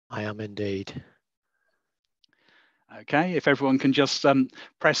I am indeed. Okay, if everyone can just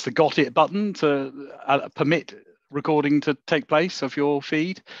press the got it button to permit recording to take place of your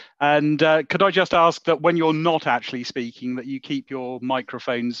feed. And could I just ask that when you're not actually speaking, that you keep your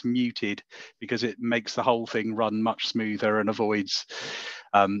microphones muted, because it makes the whole thing run much smoother and avoids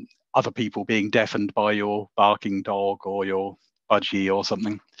other people being deafened by your barking dog or your budgie or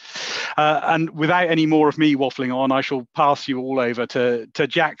something. And without any more of me waffling on, I shall pass you all over to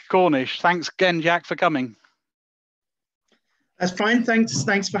Jack Cornish. Thanks again, Jack, for coming. That's fine.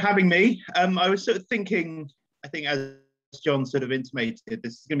 Thanks for having me. I was sort of thinking, I think as John sort of intimated,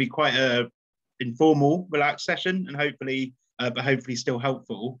 this is going to be quite a informal, relaxed session, and hopefully still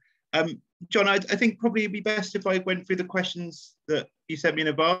helpful. John, I think probably it'd be best if I went through the questions that you sent me in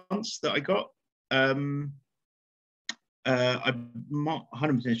advance that I got. I'm not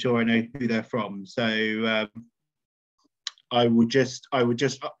 100% sure I know who they're from, so I would just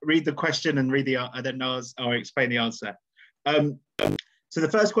read the question and and then I'll explain the answer. So the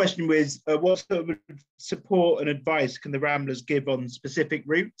first question was, what sort of support and advice can the Ramblers give on specific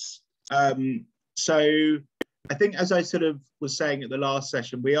routes? So I think, as I sort of was saying at the last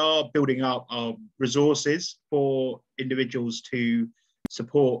session, we are building up our resources for individuals to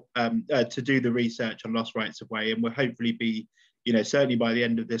support, to do the research on lost rights of way, and we'll hopefully be, certainly by the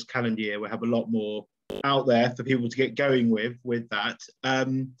end of this calendar year, we'll have a lot more out there for people to get going with that.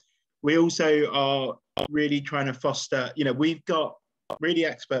 We also are really trying to foster, we've got really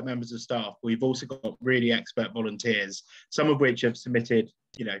expert members of staff. We've also got really expert volunteers, some of which have submitted,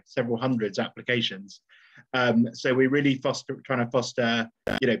 several hundreds applications. So we're really trying to foster,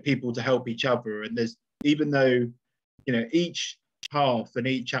 people to help each other. And there's, even though, each path and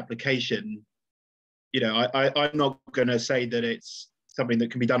each application, I'm not going to say that it's something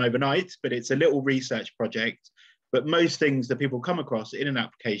that can be done overnight, but it's a little research project. But most things that people come across in an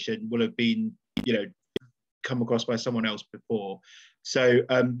application will have been, come across by someone else before. So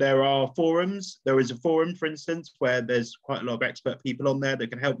there are forums. There is a forum, for instance, where there's quite a lot of expert people on there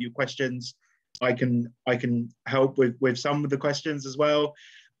that can help you with questions. I can help with some of the questions as well.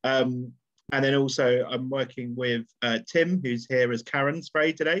 And then also I'm working with Tim, who's here as Karen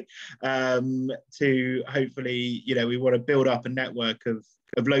Spray today, to hopefully, we want to build up a network of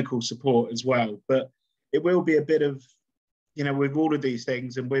local support as well. But it will be a bit of, with all of these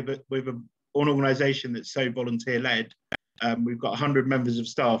things, and with an organisation that's so volunteer-led, we've got 100 members of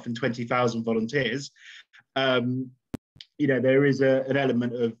staff and 20,000 volunteers. There is an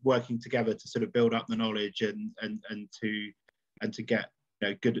element of working together to sort of build up the knowledge and to get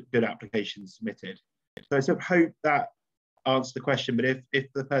good applications submitted. So I sort of hope that answers the question. But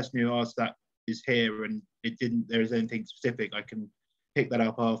if the person who asked that is here and there is anything specific, I can pick that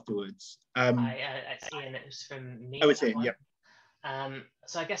up afterwards. I see, and it was from me. Oh, it's in, yep.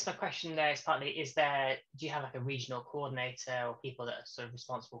 So I guess my question there is partly, do you have like a regional coordinator or people that are sort of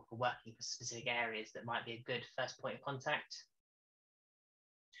responsible for working for specific areas that might be a good first point of contact?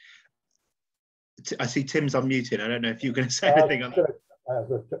 I see Tim's unmuted. I don't know if you're going to say anything on that.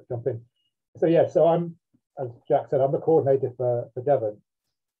 I'll jump in. So I'm, as Jack said, I'm the coordinator for Devon.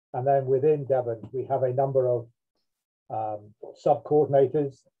 And then within Devon, we have a number of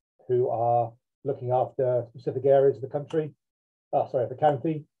sub-coordinators who are looking after specific areas of the country. The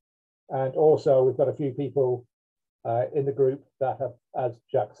county. And also we've got a few people in the group that have, as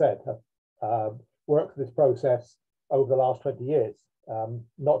Jack said, have worked this process over the last 20 years,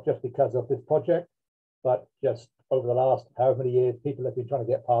 not just because of this project, but just over the last however many years people have been trying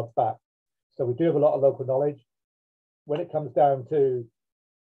to get paths back. So we do have a lot of local knowledge. When it comes down to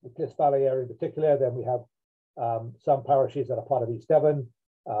the Clyst Valley area in particular, then we have some parishes that are part of East Devon,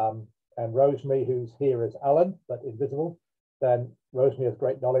 and Rosemary, who's here as Alan, but invisible. Then Rosemary has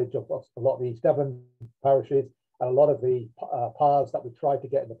great knowledge of a lot of the East Devon parishes and a lot of the paths that we tried to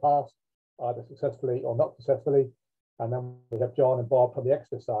get in the past, either successfully or not successfully. And then we have John and Bob from the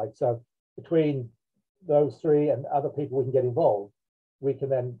Exeter side. So between those three and other people we can get involved, we can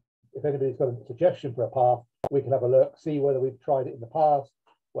then, if anybody's got a suggestion for a path, we can have a look, see whether we've tried it in the past,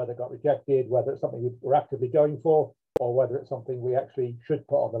 whether it got rejected, whether it's something we're actively going for, or whether it's something we actually should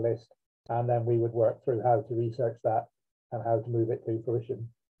put on the list. And then we would work through how to research that and how to move it to fruition.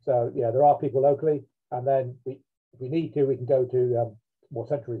 So yeah, there are people locally, and then if we need to, we can go to more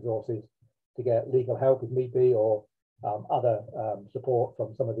central resources to get legal help if need be, or other support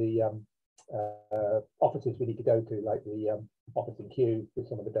from some of the offices we need to go to, like the office in Kew with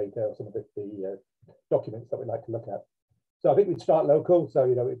some of the data or some of the documents that we'd like to look at. So I think we'd start local. So,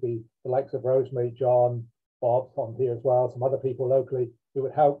 it'd be the likes of Rosemary, John, Bob on here as well, some other people locally who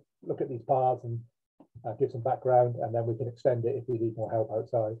would help look at these paths and give some background, and then we can extend it if we need more help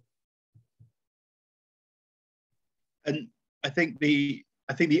outside. And I think the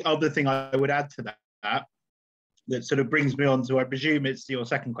other thing I would add to that sort of brings me on to, I presume it's your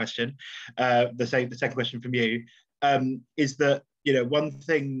second question, the second question from you, is that, you know, one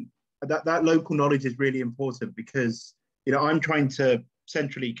thing that local knowledge is really important, because, you know, I'm trying to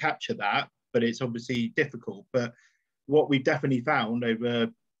centrally capture that, but it's obviously difficult. But what we've definitely found over,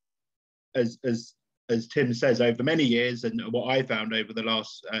 as Tim says, over many years, and what I found over the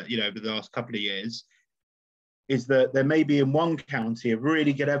last, over the last couple of years, is that there may be in one county a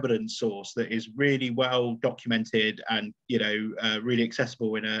really good evidence source that is really well documented and, you know, really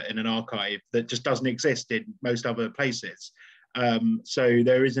accessible in an archive that just doesn't exist in most other places. So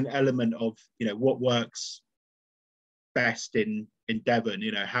there is an element of, you know, what works best in Devon.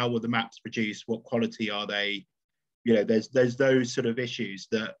 You know, how were the maps produced? What quality are they? You know, there's those sort of issues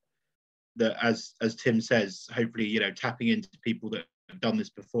that as Tim says, hopefully, you know, tapping into people that have done this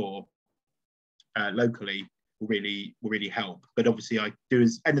before locally will really help. But obviously, I do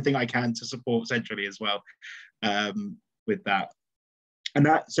anything I can to support centrally as well with that. And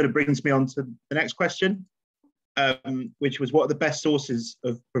that sort of brings me on to the next question, which was, what are the best sources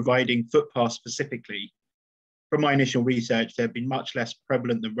of providing footpaths specifically? From my initial research, they've been much less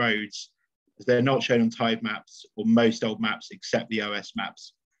prevalent than roads, as they're not shown on tide maps or most old maps except the OS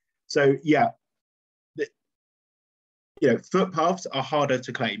maps. So yeah, you know, footpaths are harder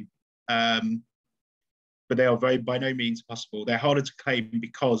to claim, but they are by no means possible. They're harder to claim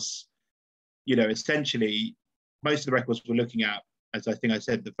because, you know, essentially most of the records we're looking at, as I think I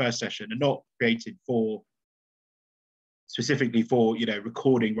said in the first session, are not created specifically for, you know,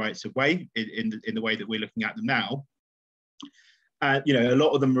 recording rights of way in the way that we're looking at them now. You know, a lot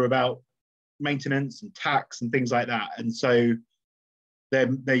of them are about maintenance and tax and things like that. And so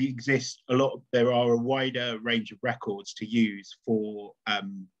they exist a lot. There are a wider range of records to use for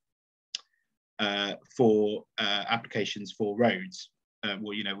applications for roads,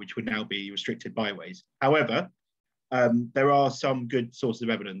 well, you know, which would now be restricted byways. However, there are some good sources of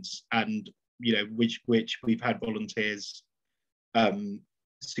evidence, and, you know, which we've had volunteers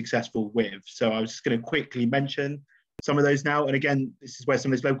successful with. So I was just going to quickly mention some of those now. And again, this is where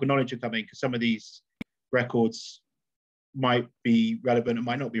some of this local knowledge are coming, because some of these records might be relevant and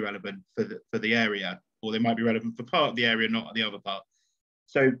might not be relevant for the area, or they might be relevant for part of the area, not the other part.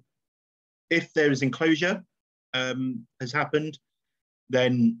 So if there is enclosure has happened,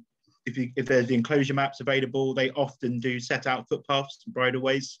 then if there's the enclosure maps available, they often do set out footpaths and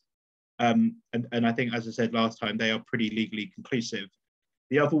bridleways. And I think, as I said last time, they are pretty legally conclusive.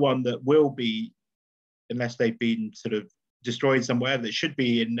 The other one that will be, unless they've been sort of destroyed somewhere, that should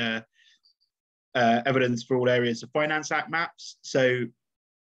be in evidence for all areas of Finance Act maps. So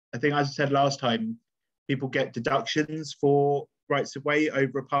I think, as I said last time, people get deductions for rights of way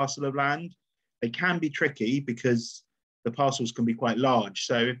over a parcel of land. They can be tricky because the parcels can be quite large.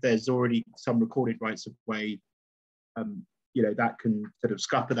 So if there's already some recorded rights of way, you know, that can sort of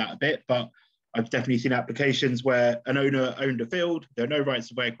scupper that a bit. But I've definitely seen applications where an owner owned a field, there are no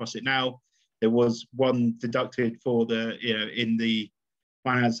rights of way across it now. There was one deducted for the, you know, in the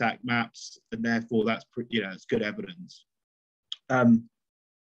Finance Act maps, and therefore that's, you know, it's good evidence. A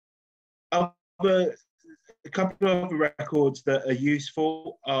couple of other records that are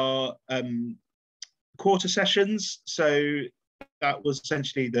useful are quarter sessions. So that was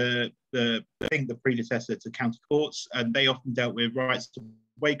essentially the predecessor to county courts, and they often dealt with rights of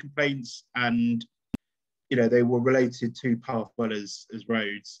way complaints, and, you know, they were related to path well as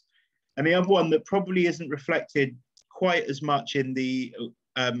roads. And the other one that probably isn't reflected quite as much in the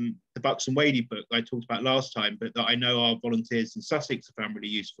Bucks and Wadey book I talked about last time, but that I know our volunteers in Sussex have found really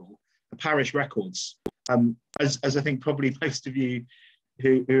useful, the parish records. As I think probably most of you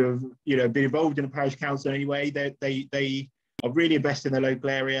who have, you know, been involved in a parish council anyway, they are really invested in their local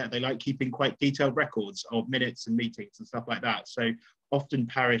area. They like keeping quite detailed records of minutes and meetings and stuff like that. So often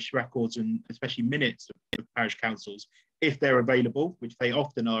parish records, and especially minutes of parish councils, if they're available, which they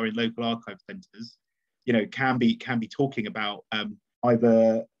often are in local archive centres, you know, can be talking about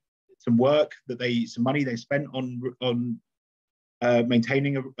either some work that some money they spent on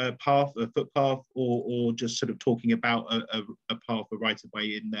maintaining a footpath, or just sort of talking about a path, a right of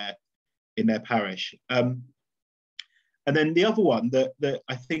way in their parish. And then the other one that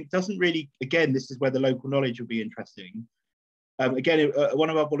I think doesn't really, again, this is where the local knowledge will be interesting. Again, one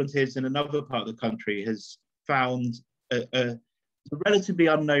of our volunteers in another part of the country has found a relatively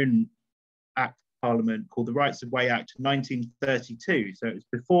unknown act of Parliament called the Rights of Way Act 1932. So it was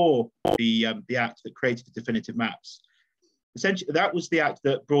before the act that created the definitive maps. essentially that was the act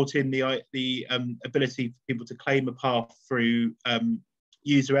that brought in the ability for people to claim a path through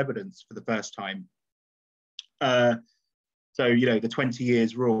user evidence for the first time. So, you know, the 20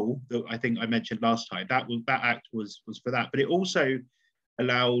 years rule that I think I mentioned last time, that act was for that. But it also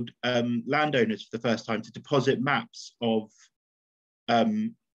allowed landowners for the first time to deposit maps of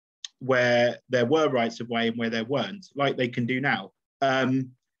where there were rights of way and where there weren't, like they can do now.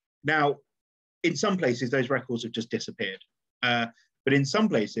 Now, in some places, those records have just disappeared. But in some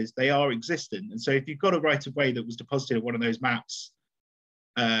places, they are existent. And so if you've got a right of way that was deposited on one of those maps,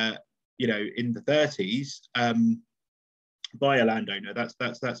 you know, in the 30s, by a landowner,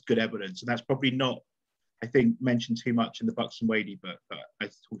 that's good evidence. And that's probably not, I think, mentioned too much in the Buxton Wadey book that I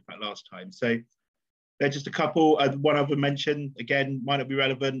talked about last time. So they're just a couple. One other mention, again, might not be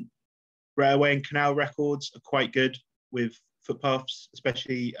relevant. Railway and canal records are quite good with footpaths,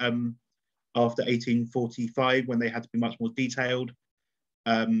 especially after 1845, when they had to be much more detailed.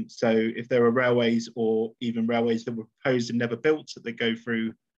 So if there are railways, or even railways that were proposed and never built, that they go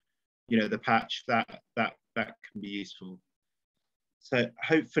through, you know, the patch, that can be useful. So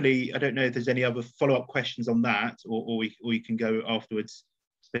hopefully, I don't know if there's any other follow-up questions on that, or we can go afterwards,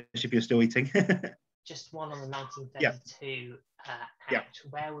 especially if you're still eating. Just one on the 1932 Act.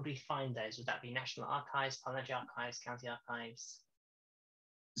 Where would we find those? Would that be National Archives, Parliamentary Archives, County Archives?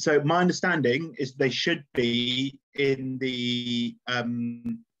 So my understanding is they should be in the,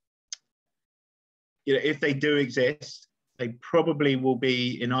 you know, if they do exist, they probably will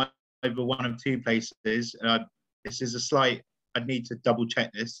be in either one of two places. This is a slight, I'd need to double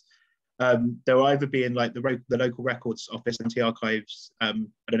check this. They'll either be in like the local records office and County Archives. I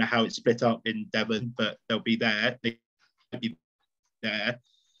don't know how it's split up in Devon, but they'll be there. They might be there.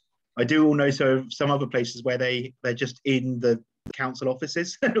 I do all know some other places where they're just in the council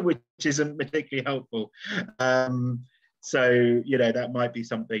offices, which isn't particularly helpful. So, you know, that might be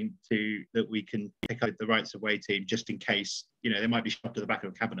something that we can pick up with the rights of way team, just in case, you know, they might be shoved to the back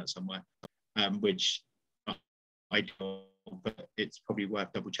of a cabinet somewhere, which I don't, but it's probably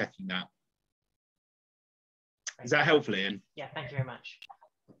worth double checking that. Is that helpful, Ian? Yeah, thank you very much.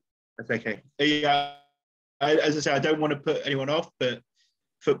 That's okay. Yeah, as I say, I don't want to put anyone off, but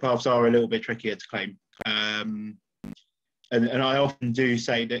footpaths are a little bit trickier to claim. And I often do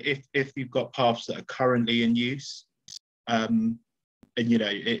say that if you've got paths that are currently in use, and you know,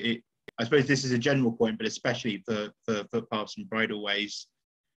 I suppose this is a general point, but especially for footpaths and bridleways,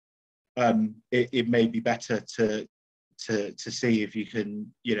 it may be better to see if you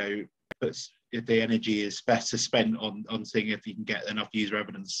can, you know, if the energy is better spent on seeing if you can get enough user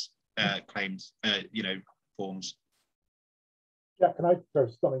evidence claims, you know, forms. Jack, can I throw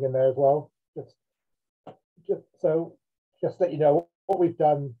something in there as well? Just let you know, what we've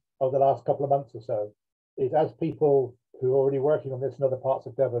done over the last couple of months or so is, as people who are already working on this in other parts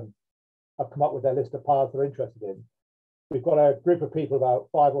of Devon have come up with their list of paths they're interested in, we've got a group of people, about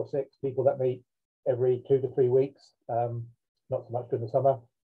 5 or 6 people, that meet every 2 to 3 weeks, not so much during the summer.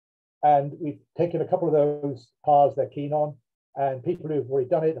 And we've taken a couple of those paths they're keen on, and people who've already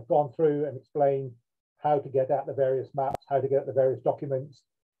done it have gone through and explained how to get at the various maps, how to get at the various documents,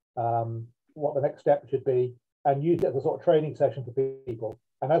 what the next step should be, and use it as a sort of training session for people.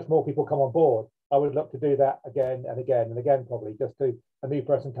 And as more people come on board, I would look to do that again and again and again, probably just to, a new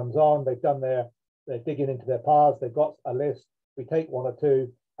person comes on, they've done they're digging into their paths, they've got a list, we take 1 or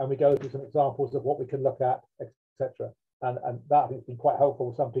 2 and we go through some examples of what we can look at, etc. And that I think has been quite helpful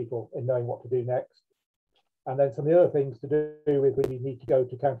for some people in knowing what to do next. And then some of the other things to do with when you need to go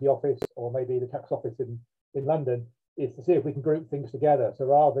to county office or maybe the tax office in London is to see if we can group things together. So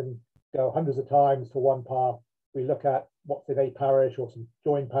rather than go hundreds of times to one path, we look at what's in a parish or some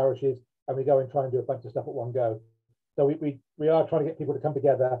joined parishes, and we go and try and do a bunch of stuff at one go. So we are trying to get people to come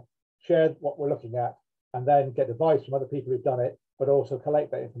together, share what we're looking at, and then get advice from other people who've done it, but also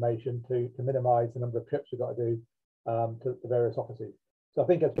collect that information to minimise the number of trips we've got to do to the various offices. So I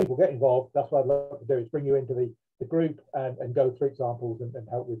think as people get involved, that's what I'd love to do, is bring you into the group and go through examples and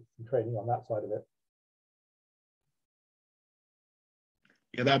help with some training on that side of it.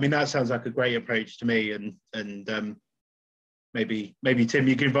 Yeah, I mean, that sounds like a great approach to me, and maybe Tim,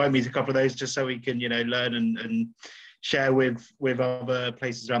 you can invite me to a couple of those just so we can, you know, learn and share with other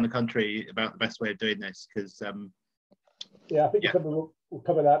places around the country about the best way of doing this. Because yeah, I think it's something we'll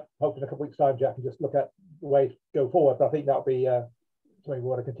cover that hopefully in a couple of weeks' time, Jack, and just look at the way to go forward. But I think that'll be something we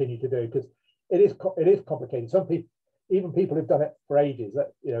want to continue to do, because it is complicated. Some people, even people who've done it for ages,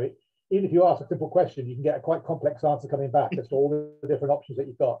 that, you know, even if you ask a simple question, you can get a quite complex answer coming back as to all the different options that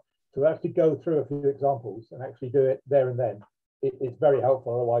you've got. So actually go through a few examples and actually do it there and then. It's very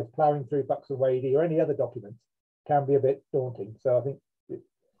helpful. Otherwise, ploughing through Buxton Wadey or any other documents can be a bit daunting. So I think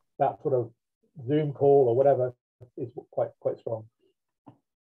that sort of Zoom call or whatever is quite strong.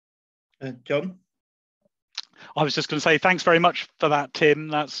 John? I was just going to say thanks very much for that, Tim.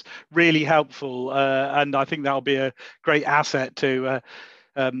 That's really helpful, and I think that'll be a great asset to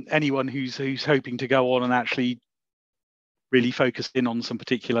anyone who's hoping to go on and actually really focus in on some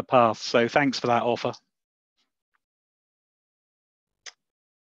particular paths. So thanks for that offer.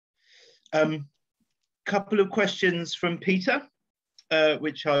 Couple of questions from Peter,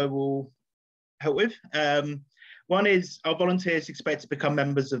 which I will help with. One is, are volunteers expected to become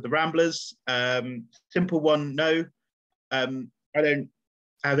members of the Ramblers? Simple one, no. I don't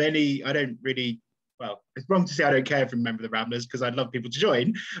really, well, it's wrong to say I don't care if I'm a member of the Ramblers, because I'd love people to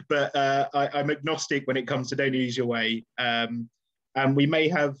join, but I'm agnostic when it comes to Don't Use Your Way. And we may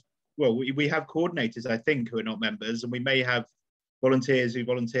have, well, we have coordinators, I think, who are not members, and we may have volunteers who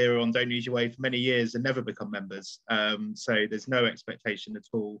volunteer on Don't Use Your Way for many years and never become members. So there's no expectation at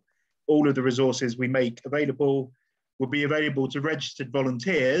all. All of the resources we make available will be available to registered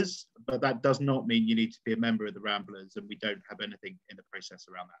volunteers, but that does not mean you need to be a member of the Ramblers, and we don't have anything in the process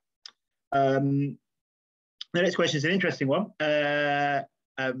around that. The next question is an interesting one, and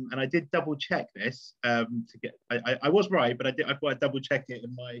I did double check this to get. I was right, but I thought I'd double check it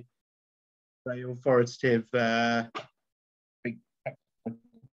in my very authoritative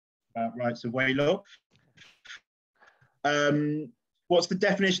rights of way law. What's the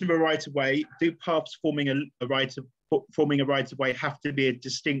definition of a right of way? Do paths forming a right of way have to be a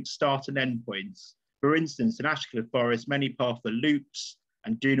distinct start and end points? For instance, in Ashcliffe Forest, many paths are loops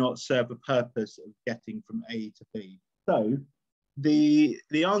and do not serve a purpose of getting from A to B. So the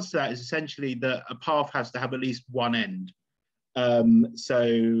answer to that is essentially that a path has to have at least one end.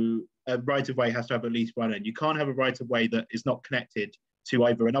 So a right of way has to have at least one end. You can't have a right of way that is not connected to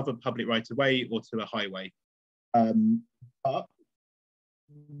either another public right of way or to a highway. But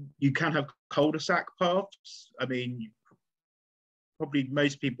you can have cul-de-sac paths. I mean, probably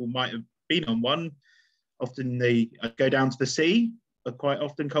most people might have been on one. Often they go down to the sea, but quite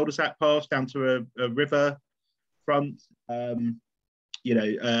often cul-de-sac paths down to a river front, you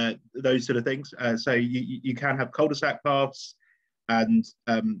know, those sort of things. So you can have cul-de-sac paths, and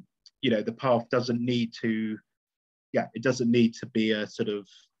you know, the path doesn't need to, it doesn't need to be a sort of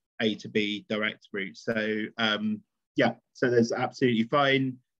A to B direct route. So yeah, so there's absolutely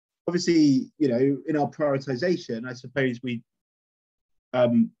fine. Obviously, you know, in our prioritization, I suppose we,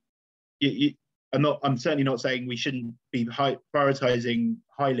 I'm certainly not saying we shouldn't be prioritizing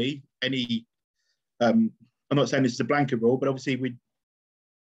highly any. I'm not saying this is a blanket rule, but obviously we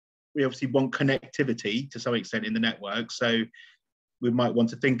obviously want connectivity to some extent in the network. So we might want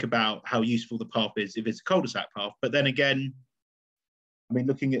to think about how useful the path is if it's a cul-de-sac path. But then again, I mean,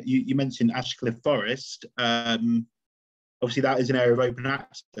 looking at you mentioned Ashcliffe Forest. Obviously, that is an area of open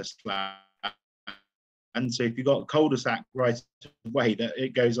access land. And so if you've got a cul-de-sac right away that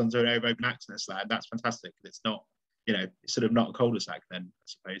it goes onto an area of open access land, that's fantastic. It's not, you know, it's sort of not a cul-de-sac then, I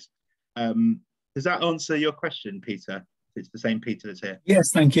suppose. Does that answer your question, Peter? It's the same Peter that's here.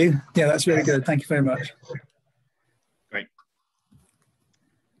 Yes, thank you. Yeah, that's really good. Thank you very much. Great.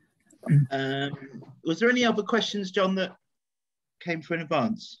 Was there any other questions, John, that came through in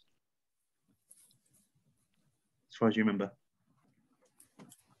advance? As far as you remember.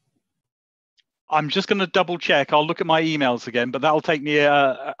 I'm just going to double check. I'll look at my emails again, but that'll take me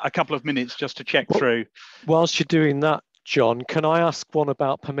a couple of minutes just to check through. Whilst you're doing that, John, can I ask one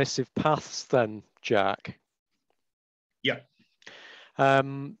about permissive paths then, Jack? Yeah. I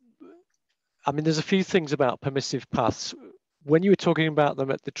mean, there's a few things about permissive paths. When you were talking about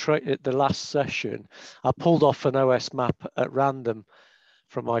them at the last session, I pulled off an OS map at random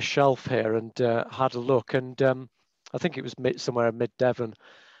from my shelf here and had a look, and I think it was somewhere in mid-Devon.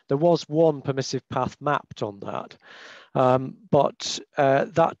 There was one permissive path mapped on that, but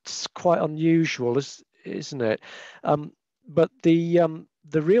that's quite unusual, isn't it? But the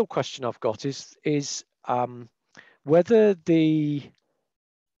real question I've got is whether the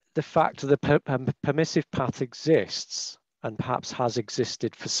fact that the permissive path exists and perhaps has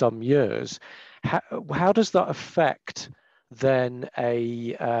existed for some years, how does that affect then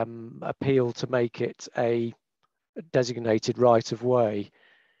a appeal to make it a designated right of way?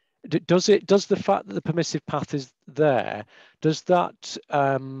 Does the fact that the permissive path is there, does that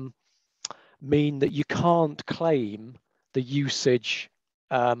mean that you can't claim the usage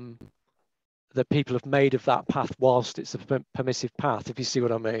that people have made of that path whilst it's a permissive path, if you see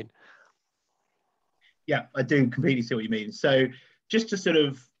what I mean? Yeah, I do completely see what you mean. So just to sort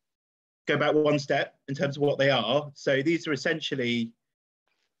of go back one step in terms of what they are. So these are essentially,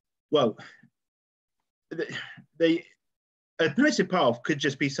 well, a permissive path could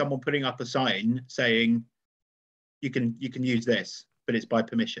just be someone putting up a sign saying you can use this, but it's by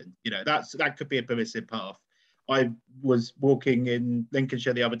permission. You know, that could be a permissive path. I was walking in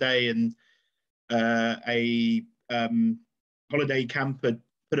Lincolnshire the other day, and a holiday camp had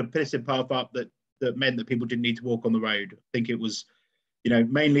put a permissive path up that meant that people didn't need to walk on the road. I think it was, you know,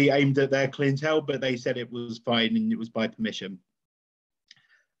 mainly aimed at their clientele, but they said it was fine and it was by permission.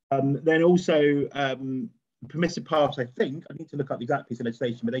 Then also permissive paths, I think, I need to look up the exact piece of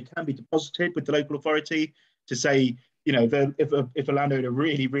legislation, but they can be deposited with the local authority to say, you know, if a landowner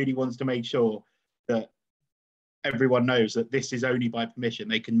really, really wants to make sure that everyone knows that this is only by permission,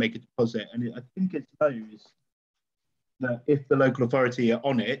 they can make a deposit. And I think it's those that, if the local authority are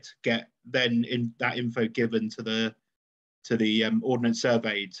on it, get then in that info given to the ordnance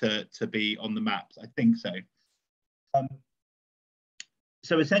survey to be on the maps. I think so.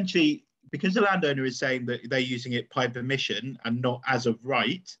 So essentially, because the landowner is saying that they're using it by permission and not as of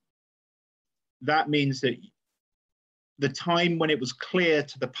right, that means that the time when it was clear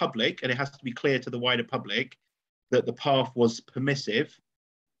to the public, and it has to be clear to the wider public, that the path was permissive,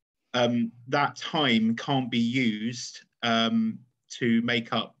 that time can't be used to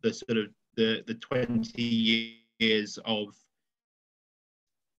make up the sort of the 20 years of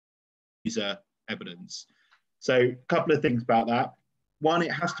user evidence. So a couple of things about that. One,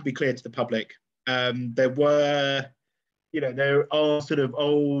 it has to be clear to the public. There are sort of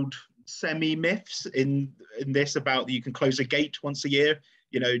old semi-myths in this about that you can close a gate once a year,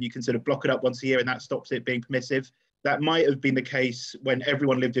 you know, you can sort of block it up once a year and that stops it being permissive. That might have been the case when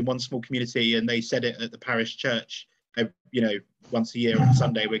everyone lived in one small community and they said it at the parish church, you know, once a year on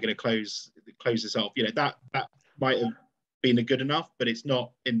Sunday we're going to close this off. You know, that might have been good enough, but it's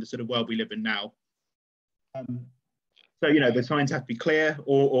not in the sort of world we live in now. So, you know, the signs have to be clear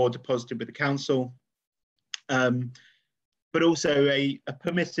or deposited with the council. But also a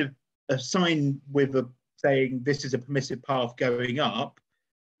sign with saying this is a permissive path going up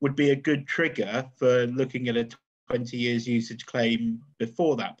would be a good trigger for looking at a 20 years usage claim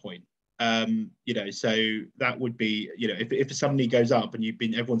before that point. You know, so that would be, you know, if suddenly goes up and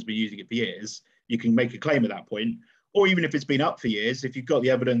everyone's been using it for years, you can make a claim at that point. Or even if it's been up for years, if you've got the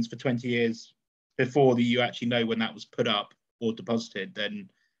evidence for 20 years before you actually know when that was put up or deposited, then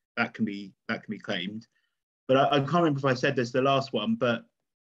that can be claimed. But I can't remember if I said this the last one, but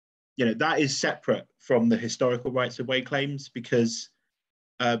you know, that is separate from the historical rights of way claims, because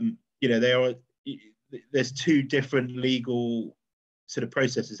you know, there's two different legal sort of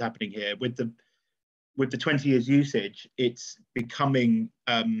processes happening here. With the 20 years usage, it's becoming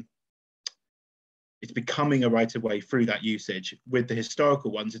a right of way through that usage. With the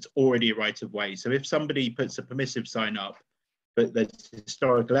historical ones, it's already a right of way. So if somebody puts a permissive sign up, but there's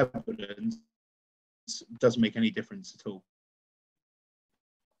historical evidence, it doesn't make any difference at all.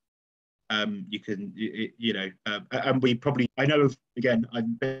 You can, you know, and I know of, again,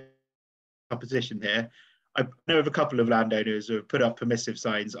 I'm in a position here. I know of a couple of landowners who have put up permissive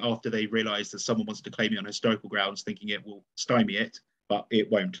signs after they realised that someone wants to claim it on historical grounds, thinking it will stymie it, but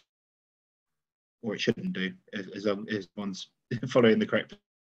it won't. Or it shouldn't do, as long as one's following the correct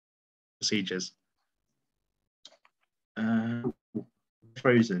procedures.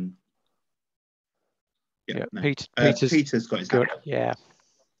 Frozen. Yeah, no. Peter's got his hand up. Yeah.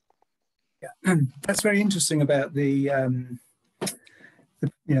 Yeah, that's very interesting about the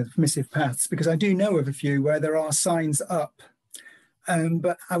permissive paths, because I do know of a few where there are signs up,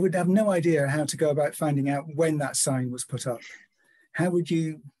 but I would have no idea how to go about finding out when that sign was put up. How would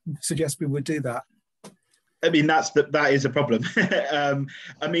you suggest we would do that? I mean, that is a problem.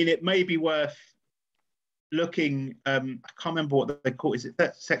 I mean, it may be worth looking. I can't remember what they call. Is it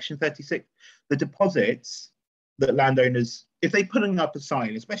section 36? The deposits that landowners, if they're putting up a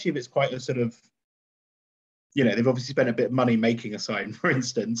sign, especially if it's quite a sort of, you know, they've obviously spent a bit of money making a sign, for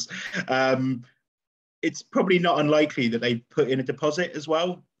instance. It's probably not unlikely that they put in a deposit as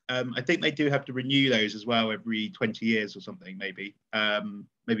well. I think they do have to renew those as well every 20 years or something, maybe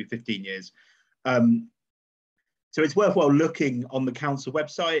 15 years. So it's worthwhile looking on the council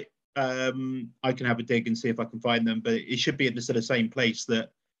website. I can have a dig and see if I can find them, but it should be at the sort of same place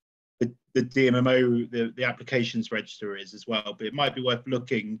that the DMMO, the applications register is as well. But it might be worth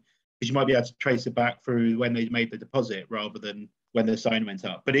looking, because you might be able to trace it back through when they made the deposit rather than when the sign went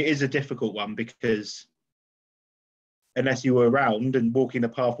up. But it is a difficult one, because unless you were around and walking the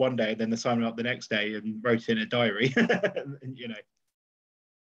path one day and then the sign went up the next day and wrote in a diary, you know.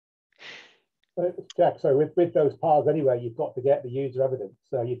 Jack, so with those paths anyway, you've got to get the user evidence.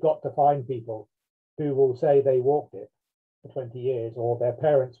 So you've got to find people who will say they walked it for 20 years, or their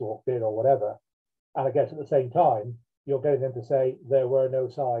parents walked it, or whatever. And I guess at the same time, you're getting them to say there were no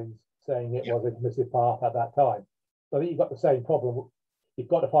signs saying it was a permissive path at that time. So I think you've got the same problem. You've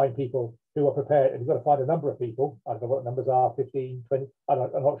got to find people who are prepared, and you've got to find a number of people. I don't know what the numbers are, 15, 20, I'm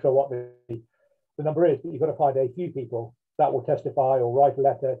not sure what the number is, but you've got to find a few people that will testify or write a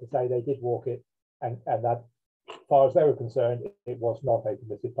letter to say they did walk it, and that, as far as they were concerned, it was not a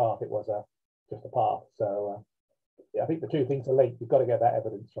permissive path, it was just a path. So I think the two things are linked. You've got to get that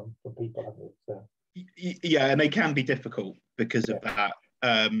evidence from people, haven't you? So. Yeah, and they can be difficult because of that.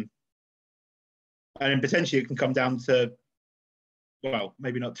 And then potentially it can come down to, well,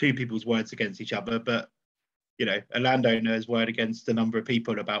 maybe not two people's words against each other, but you know, a landowner's word against a number of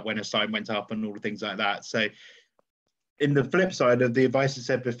people about when a sign went up and all the things like that. So in the flip side of the advice I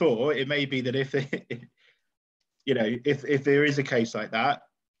said before, it may be that if there is a case like that,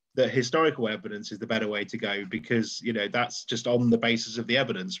 that historical evidence is the better way to go, because you know that's just on the basis of the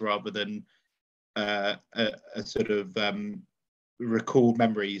evidence rather than a sort of recalled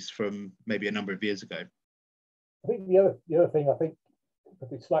memories from maybe a number of years ago. I think the other thing I think to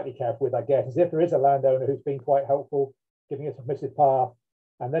be slightly careful with, I guess, is if there is a landowner who's been quite helpful, giving us a permissive path,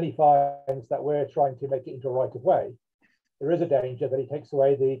 and then he finds that we're trying to make it into a right of way, there is a danger that he takes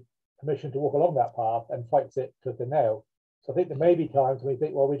away the permission to walk along that path and fights it to the nail. So I think there may be times when we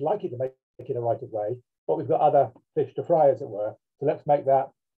think, well, we'd like it to make it a right of way, but we've got other fish to fry, as it were. So let's make that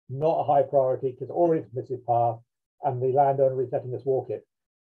not a high priority, because already it's a permissive path and the landowner is letting us walk it.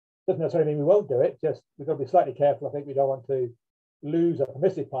 Doesn't necessarily mean we won't do it, just we've got to be slightly careful. I think we don't want to lose a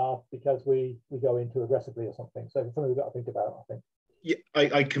permissive path because we go into aggressively or something. So it's something we've got to think about, I think. Yeah,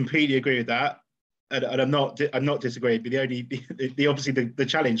 I completely agree with that. And I'm not disagreeing, but obviously the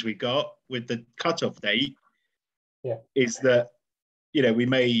challenge we got with the cutoff date is that, you know, we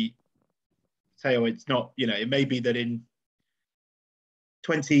may say, oh, it's not, you know, it may be that in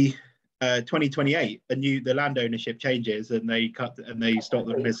 2028 the land ownership changes and they stop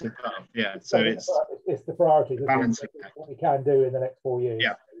the permissive path. Yeah, so it's the priority, balancing what we can do in the next 4 years.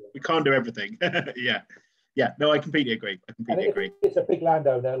 Yeah, we can't do everything. yeah, no, I completely agree. If it's a big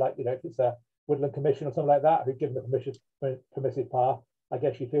landowner, like, you know, if it's a Woodland Commission or something like that, who've given the permissive path, I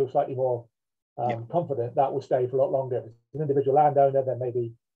guess you feel slightly more confident that will stay for a lot longer. If it's an individual landowner, then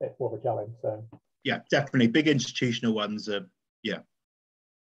maybe it's more of a challenge. So yeah, definitely big institutional ones are, yeah,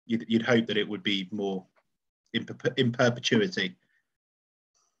 you'd hope that it would be more in perpetuity.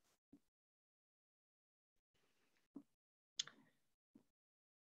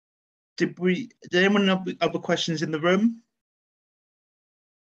 Did anyone have other questions in the room?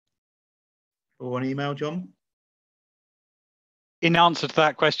 Or on email, John? In answer to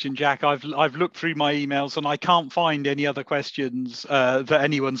that question, Jack, I've looked through my emails and I can't find any other questions that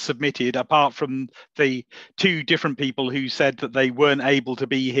anyone submitted, apart from the two different people who said that they weren't able to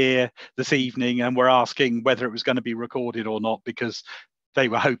be here this evening and were asking whether it was going to be recorded or not, because they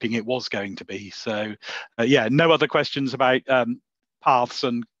were hoping it was going to be. So yeah, no other questions about paths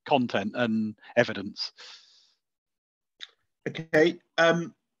and content and evidence. Okay,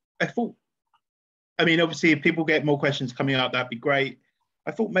 I mean, obviously, if people get more questions coming up, that'd be great.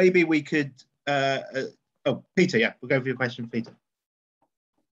 I thought maybe we could. Oh, Peter, yeah, we'll go for your question, Peter.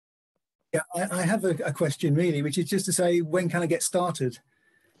 Yeah, I have a question really, which is just to say, when can I get started?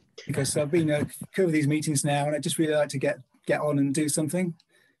 Because I've been a few of these meetings now, and I just really like to get on and do something.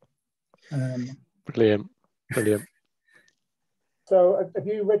 Brilliant. So have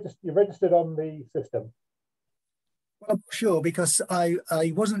you registered on the system? Well, I'm not sure, because I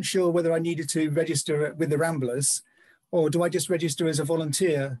wasn't sure whether I needed to register with the Ramblers, or do I just register as a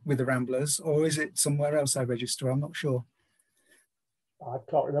volunteer with the Ramblers, or is it somewhere else I register? I'm not sure. I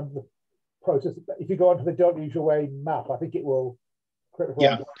can't remember the process. If you go onto the Don't Use Your Way map, I think it will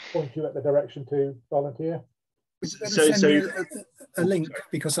point you at the direction to volunteer. So send me a link,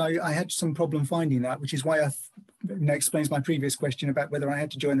 because I had some problem finding that, which is why explains my previous question about whether I had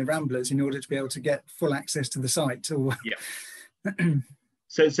to join the Ramblers in order to be able to get full access to the site. Or yeah.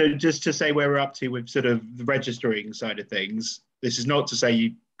 So just to say where we're up to with sort of the registering side of things, this is not to say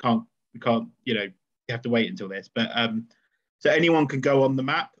you can't, you know, you have to wait until this, but so anyone can go on the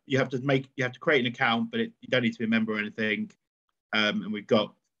map. You have to create an account, but you don't need to be a member or anything. And we've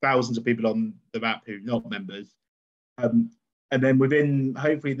got thousands of people on the map who are not members. And then within,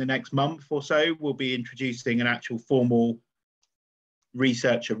 hopefully in the next month or so, we'll be introducing an actual formal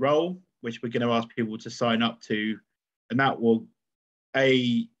researcher role, which we're going to ask people to sign up to. And that will,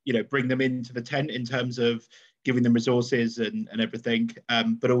 bring them into the tent in terms of giving them resources and everything.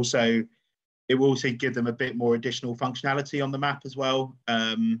 But also, it will also give them a bit more additional functionality on the map as well.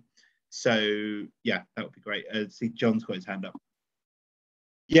 So yeah, that would be great. See, John's got his hand up.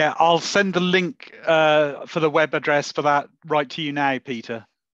 Yeah, I'll send the link for the web address for that right to you now, Peter.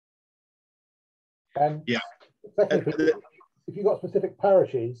 And yeah, secondly, if you've got specific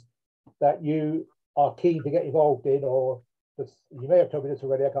parishes that you are keen to get involved in, or just, you may have told me this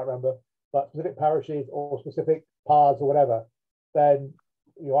already, I can't remember, but specific parishes or specific paths or whatever, then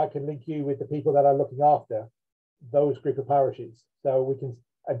I can link you with the people that are looking after those group of parishes. So we can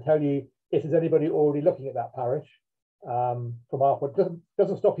and tell you if there's anybody already looking at that parish. From our point,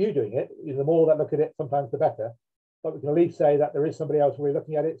 doesn't stop you doing it. The more that look at it, sometimes the better. But we can at least say that there is somebody else already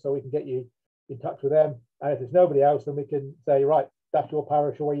looking at it, so we can get you in touch with them. And if there's nobody else, then we can say, right, that's your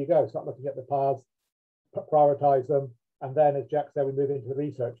parish, away you go. Start looking at the paths, prioritize them, and then, as Jack said, we move into the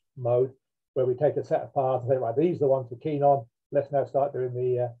research mode where we take a set of paths and say, right, these are the ones we're keen on. Let's now start doing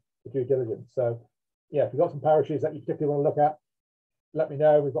the due diligence. So, yeah, if you've got some parishes that you particularly want to look at, let me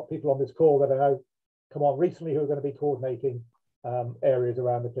know. We've got people on this call that I know come on recently who are going to be coordinating areas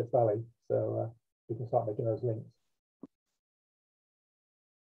around the Clyst Valley. So we can start making those links.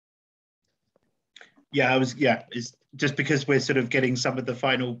 Yeah, it's just because we're sort of getting some of the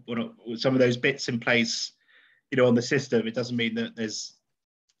final, some of those bits in place, on the system. It doesn't mean that there's,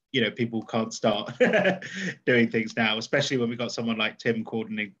 people can't start doing things now, especially when we've got someone like Tim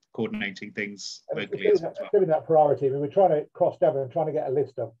coordinating things locally. Giving that priority. I mean, we're trying to cross Devon and trying to get a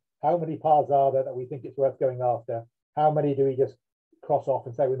list of how many paths are there that we think it's worth going after. How many do we just cross off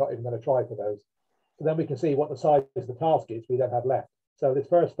and say we're not even going to try for those? So then we can see what the size of the task is we then have left. So this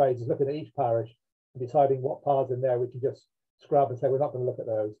first phase is looking at each parish and deciding what paths in there we can just scrub and say we're not going to look at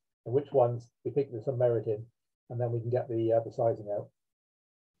those, and which ones we think there's some merit in, and then we can get the sizing out.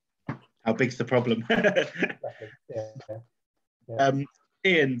 How big's the problem? Exactly. Yeah.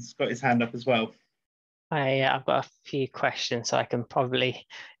 Ian's got his hand up as well. I've got a few questions, so I can probably,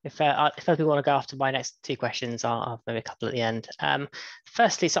 if people want to go after my next two questions, I'll have maybe a couple at the end.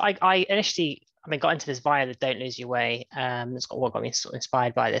 Firstly, so I initially, got into this via the Don't Lose Your Way. It's what got me sort of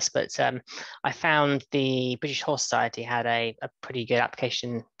inspired by this, but I found the British Horse Society had a pretty good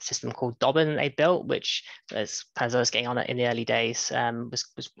application system called Dobbin they built, which, as I was getting on it in the early days, was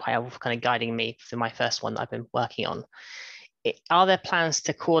quite helpful, kind of guiding me through my first one that I've been working on. Are there plans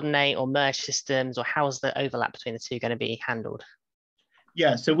to coordinate or merge systems, or how's the overlap between the two going to be handled?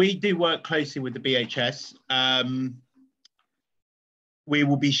 Yeah, so we do work closely with the BHS. We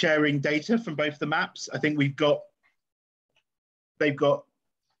will be sharing data from both the maps. I think they've got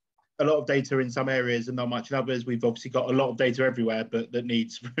a lot of data in some areas and not much in others. We've obviously got a lot of data everywhere, but that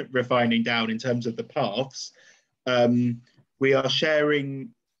needs refining down in terms of the paths. We are sharing.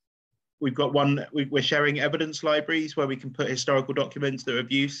 We're sharing evidence libraries where we can put historical documents that are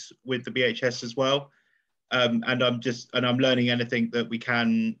of use with the BHS as well. And I'm learning anything that we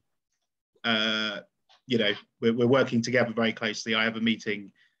can, we're working together very closely. I have a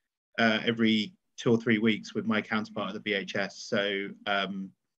meeting every 2 or 3 weeks with my counterpart at the BHS. So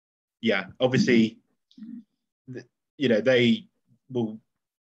yeah, obviously, they will,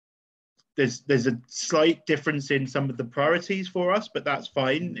 there's a slight difference in some of the priorities for us, but that's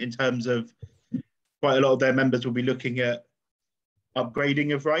fine in terms of quite a lot of their members will be looking at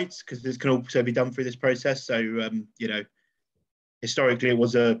upgrading of rights, because this can also be done through this process. So, historically it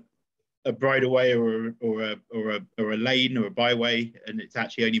was a bridleway or a lane or a byway, and it's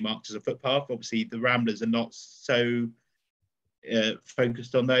actually only marked as a footpath. Obviously the Ramblers are not so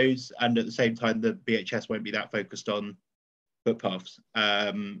focused on those, and at the same time the BHS won't be that focused on footpaths.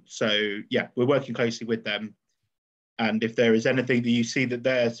 So yeah, we're working closely with them, and if there is anything that you see that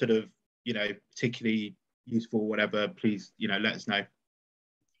they're sort of particularly useful or whatever, please let us know.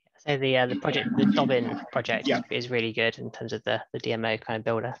 So the project, the Dobbin project, yeah, is really good in terms of the DMO kind of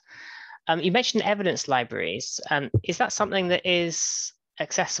builder. You mentioned evidence libraries. Is that something that is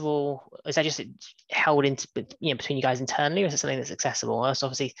accessible? Is that just held into between you guys internally, or is it something that's accessible? So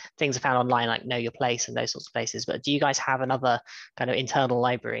obviously things are found online, like Know Your Place and those sorts of places, but do you guys have another kind of internal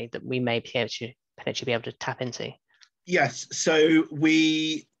library that we may be able to potentially be able to tap into? Yes, so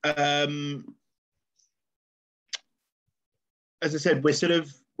we as I said,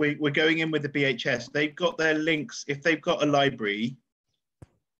 we're going in with the BHS. They've got their links. If they've got a library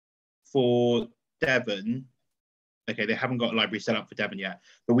for Devon, okay, they haven't got a library set up for Devon yet,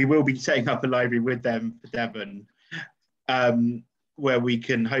 but we will be setting up a library with them for Devon, where we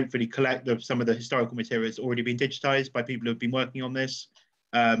can hopefully collect some of the historical materials already been digitized by people who have been working on this.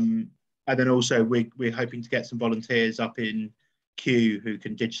 And then also we're hoping to get some volunteers up in Kew who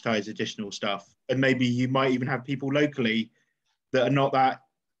can digitize additional stuff. And maybe you might even have people locally that are not that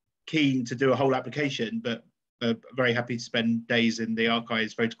keen to do a whole application, but are very happy to spend days in the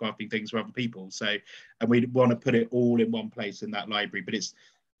archives photographing things for other people. So, and we want to put it all in one place in that library, but it's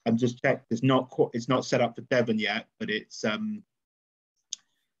I'm just checked. It's not set up for Devon yet, but it's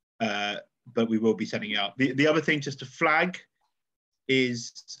but we will be setting it up. The other thing just to flag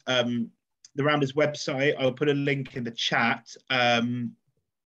is the Ramblers website. I'll put a link in the chat.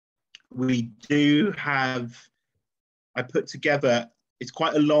 We do have, I put together, it's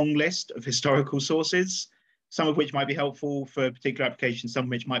quite a long list of historical sources, some of which might be helpful for a particular application, some of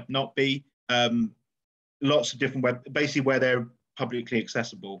which might not be. Lots of different basically where they're publicly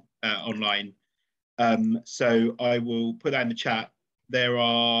accessible online. So I will put that in the chat. There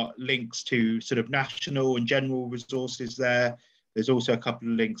are links to sort of national and general resources there. There's also a couple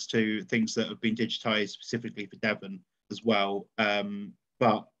of links to things that have been digitized specifically for Devon as well.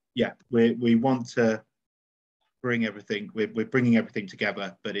 But yeah, we want to bring everything, we're bringing everything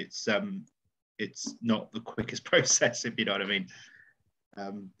together, but it's not the quickest process, if you know what I mean.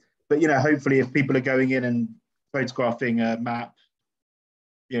 But, you know, hopefully if people are going in and photographing a map,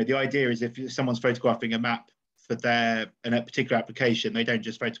 you know, the idea is if someone's photographing a map for a particular application, they don't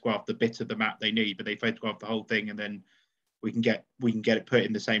just photograph the bit of the map they need, but they photograph the whole thing, and then we can get it put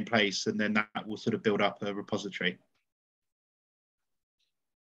in the same place, and then that will sort of build up a repository.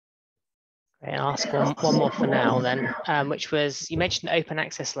 Okay, I'll ask one more for now then, which was, you mentioned open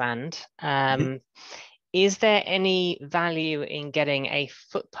access land. Is there any value in getting a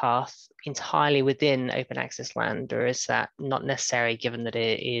footpath entirely within open access land, or is that not necessary given that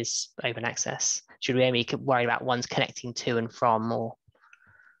it is open access? Should we only worry about ones connecting to and from, or?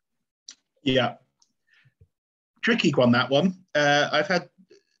 Yeah, tricky one, that one.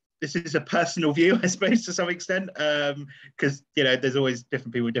 This is a personal view, I suppose, to some extent, because, you know, there's always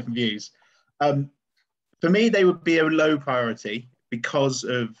different people with different views. For me, they would be a low priority because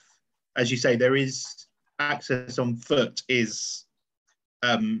of, as you say, there is access on foot is,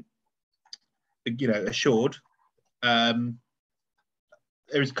 you know, assured. There's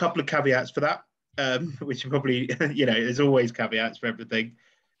a couple of caveats for that, which are probably, you know, there's always caveats for everything.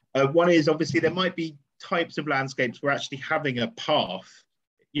 One is obviously there might be types of landscapes where actually having a path,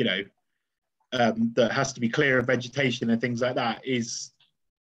 you know, that has to be clear of vegetation and things like that is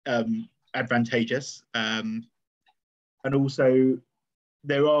advantageous. And also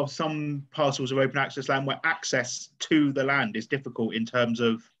there are some parcels of open access land where access to the land is difficult in terms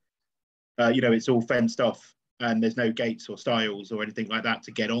of, you know, it's all fenced off and there's no gates or stiles or anything like that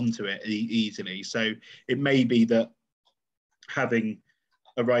to get onto it easily. So it may be that having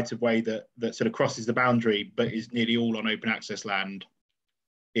a right of way that sort of crosses the boundary but is nearly all on open access land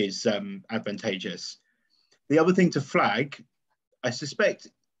is advantageous. The other thing to flag, I suspect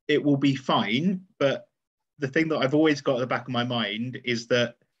it will be fine, but the thing that I've always got at the back of my mind is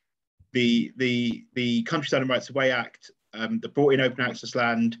that the Countryside and Rights of Way Act that brought in open access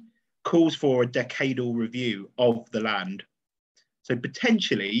land calls for a decadal review of the land. So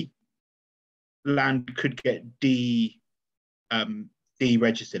potentially land could get deregistered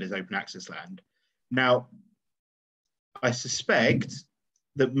as open access land. Now, I suspect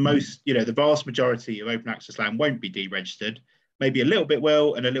that most, you know, the vast majority of open access land won't be deregistered. Maybe a little bit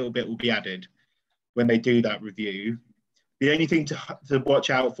will, and a little bit will be added when they do that review. The only thing to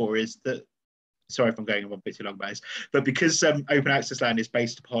watch out for is that, sorry if I'm going on a bit too long, guys, but because open access land is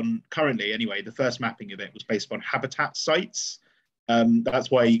based upon, currently anyway, the first mapping of it was based upon habitat sites.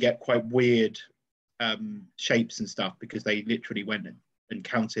 That's why you get quite weird shapes and stuff, because they literally went and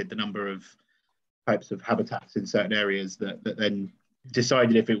counted the number of types of habitats in certain areas that then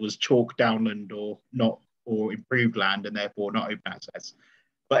decided if it was chalk downland or not, or improved land, and therefore not open access.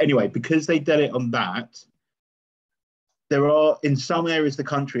 But anyway, because they did it on that, there are in some areas of the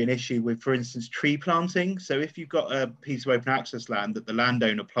country an issue with, for instance, tree planting. So if you've got a piece of open access land that the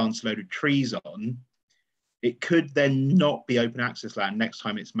landowner plants a load of trees on, it could then not be open access land next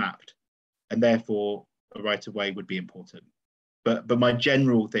time it's mapped, and therefore a right of way would be important. But my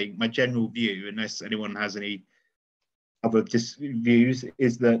general view, unless anyone has any other views,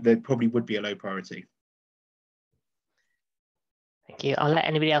 is that there probably would be a low priority. Thank you. I'll let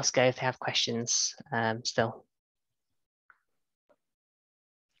anybody else go if they have questions still.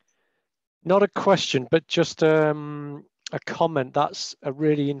 Not a question, but just a comment. That's a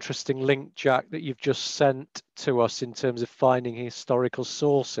really interesting link, Jack, that you've just sent to us in terms of finding historical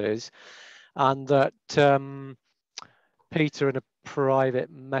sources, and that Peter, in a private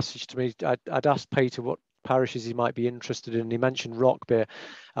message to me, I'd asked Peter what parishes he might be interested in, and he mentioned Rockbeer.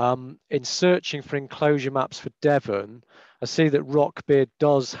 In searching for enclosure maps for Devon, I see that Rockbeer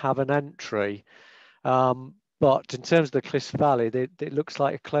does have an entry, but in terms of the Clyst Valley, it looks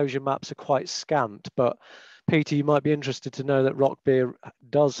like enclosure maps are quite scant. But Peter, you might be interested to know that Rockbeer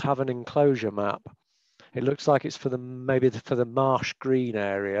does have an enclosure map. It looks like it's for the for the Marsh Green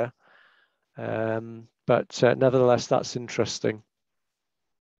area, but nevertheless, that's interesting.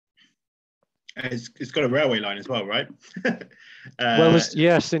 It's got a railway line as well, right? Well,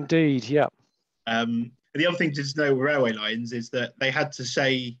 yes, indeed, yeah. The other thing to just know with railway lines is that they had to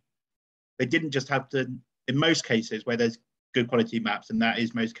say, they didn't just have to, in most cases where there's good quality maps, and that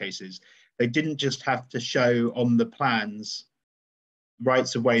is most cases, they didn't just have to show on the plans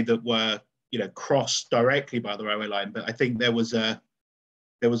rights of way that were, you know, crossed directly by the railway line, but I think there was a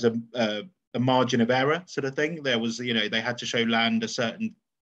margin of error sort of thing. There was, you know, they had to show land a certain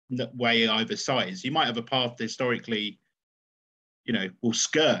way either side. You might have a path that historically, you know, will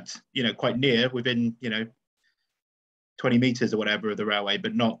skirt, you know, quite near within, you know, 20 meters or whatever of the railway,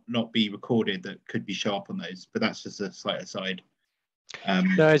 but not be recorded that could be sharp on those. But that's just a slight aside.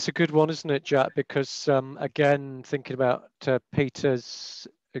 No, it's a good one, isn't it, Jack? Because again, thinking about Peter's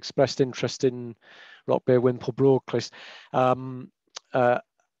expressed interest in Rockbeer, Wimple, Broadclyst,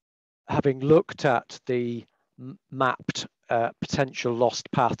 having looked at the mapped potential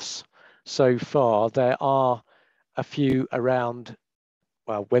lost paths so far, there are a few around,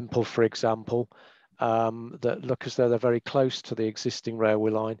 well, Wimple, for example, that look as though they're very close to the existing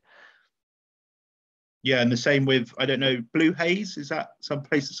railway line. Yeah, and the same with, I don't know, Blue Haze, is that some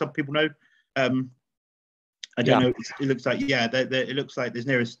place that some people know? I don't know. It looks like, yeah, it looks like there's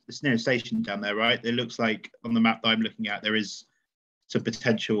near a station down there, right? It looks like on the map that I'm looking at, there is some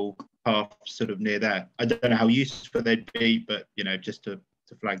potential path sort of near there. I don't know how useful they'd be, but, you know, just to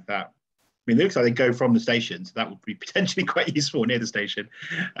flag that. I mean, it looks like they go from the station, so that would be potentially quite useful near the station.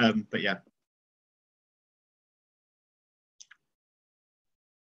 But yeah.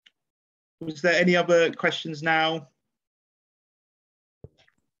 Was there any other questions now?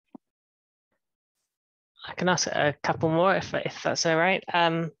 I can ask a couple more if that's all right.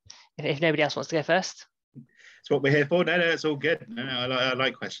 If nobody else wants to go first. That's what we're here for. No, it's all good. No, I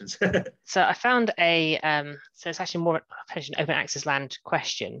like questions. So I found a so it's actually more an open access land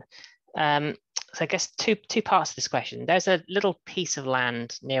question. So I guess two parts of this question. There's a little piece of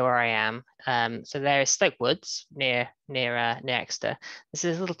land near where I am. So there is Stoke Woods near Exeter. This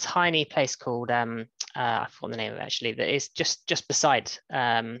is a little tiny place called I forgot the name of it actually. That is just beside.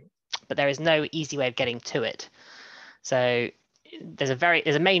 But there is no easy way of getting to it. So there's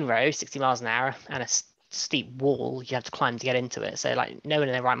a main road, 60 miles an hour, and a steep wall you have to climb to get into it. So like no one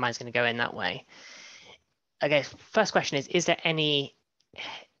in their right mind is going to go in that way. I guess first question is there any,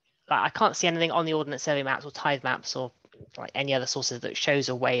 like, I can't see anything on the Ordnance Survey maps or tithe maps or like any other sources that shows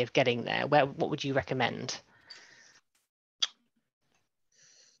a way of getting there. What would you recommend?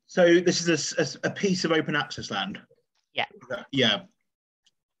 So this is a piece of open access land. Yeah. Yeah.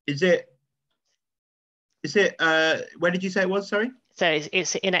 Is it where did you say it was, sorry? So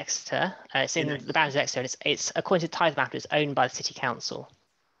it's in Exeter. It's in the boundaries of Exeter, and it's according to tithe map, it's owned by the city council.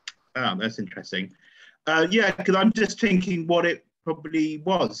 Oh, that's interesting. Yeah, because I'm just thinking what it probably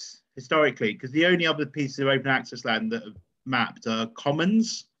was historically, because the only other pieces of open access land that are mapped are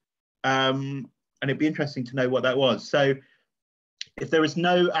commons, and it'd be interesting to know what that was. So if there is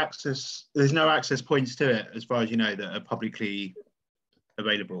no access, there's no access points to it, as far as you know, that are publicly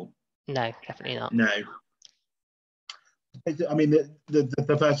available. No, definitely not. No. I mean,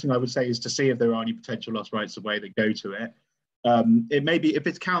 the first thing I would say is to see if there are any potential lost rights of way that go to it. It may be, if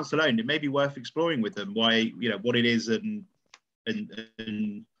it's council owned, it may be worth exploring with them why, you know, what it is and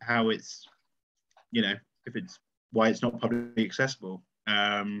how it's, you know, if it's why it's not publicly accessible.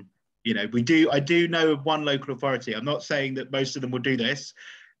 You know, I do know of one local authority. I'm not saying that most of them will do this,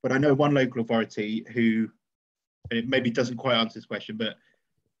 but I know one local authority who, and it maybe doesn't quite answer this question, but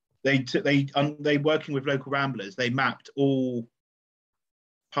they working with local ramblers, they mapped all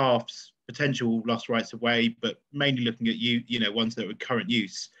paths, potential lost rights of way, but mainly looking at you know, ones that were current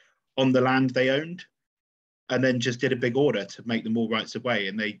use on the land they owned, and then just did a big order to make them all rights of way,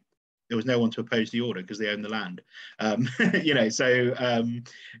 and there was no one to oppose the order because they own the land. You know, so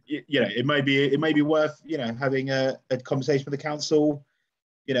you know, it may be worth, you know, having a conversation with the council,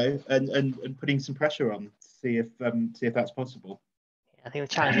 you know, and putting some pressure on, see if that's possible. I think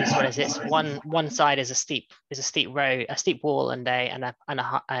the challenge is it's one side is a steep road, a steep wall, and a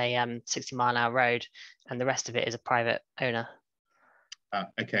 60-mile-an-hour road, and the rest of it is a private owner.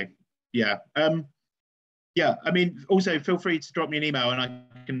 Okay, yeah. Yeah, I mean, also feel free to drop me an email and I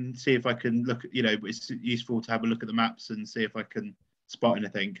can see if I can look at, you know, it's useful to have a look at the maps and see if I can spot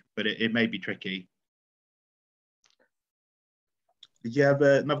anything, but it may be tricky. Did you have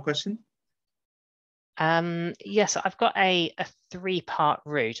another question? Yes, I've got a three-part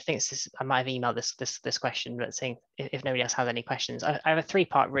route. I think I might have emailed this question, but seeing if nobody else has any questions. I have a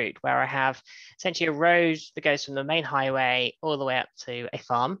three-part route where I have essentially a road that goes from the main highway all the way up to a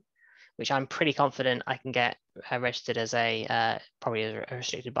farm, which I'm pretty confident I can get registered as probably a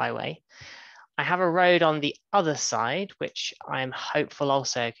restricted byway. I have a road on the other side, which I'm hopeful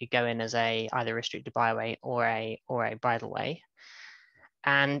also could go in as either a restricted byway or a bridleway.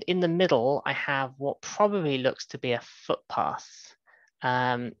 And in the middle, I have what probably looks to be a footpath.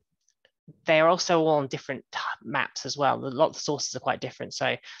 They are also all on different maps as well. A lot of the sources are quite different.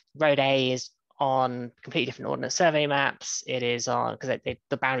 So road A is on completely different ordnance survey maps. It is on, because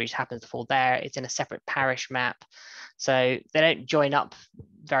the boundaries happen to fall there. It's in a separate parish map. So they don't join up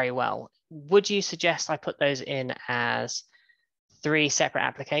very well. Would you suggest I put those in as 3 separate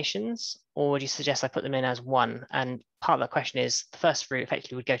applications, or would you suggest I put them in as one? And part of the question is, the first route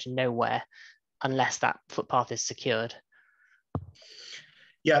effectively would go to nowhere unless that footpath is secured.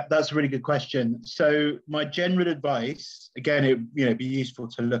 Yeah, that's a really good question. So my general advice, again, it be useful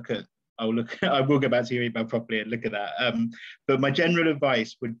to look at. I will go back to your email properly and look at that. But my general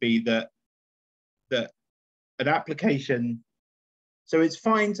advice would be that an application. So it's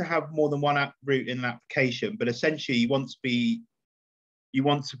fine to have more than one route in an application, but essentially you want to be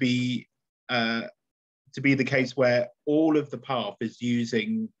the case where all of the path is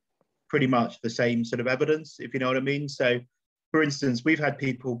using pretty much the same sort of evidence, if you know what I mean. So, for instance, we've had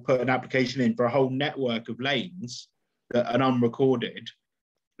people put an application in for a whole network of lanes that are unrecorded,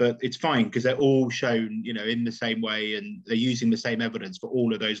 but it's fine because they're all shown, in the same way, and they're using the same evidence for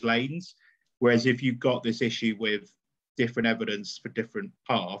all of those lanes. Whereas if you've got this issue with different evidence for different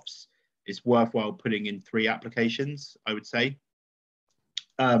paths, it's worthwhile putting in 3 applications, I would say.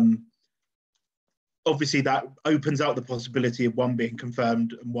 Obviously, that opens out the possibility of one being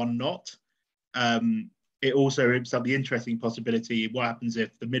confirmed and one not. It also opens up the interesting possibility: what happens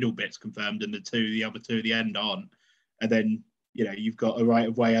if the middle bit's confirmed and the other two at the end aren't? And then you've got a right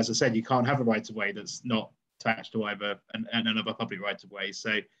of way. As I said, you can't have a right of way that's not attached to either another public right of way.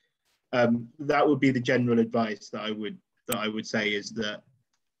 So that would be the general advice that I would say, is that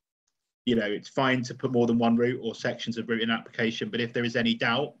it's fine to put more than one route or sections of route in an application, but if there is any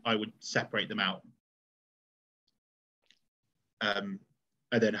doubt, I would separate them out. And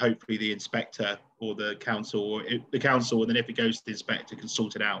then hopefully the inspector or the council, and then if it goes to the inspector, can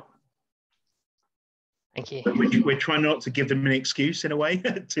sort it out. Thank you. But we're trying not to give them an excuse in a way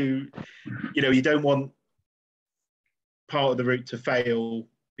to, you don't want part of the route to fail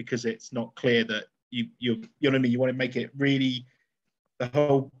because it's not clear that you know what I mean. You want to make it really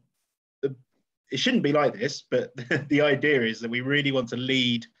it shouldn't be like this, but the idea is that we really want to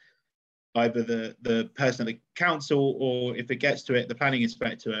lead either the person at the council, or if it gets to it, the planning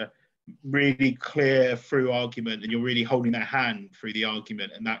inspector, really clear through argument, and you're really holding their hand through the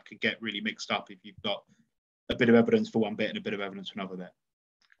argument, and that could get really mixed up if you've got a bit of evidence for one bit and a bit of evidence for another bit.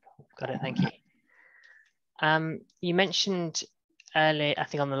 Got it, thank you. You mentioned earlier, I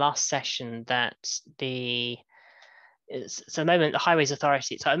think on the last session, that the moment the Highways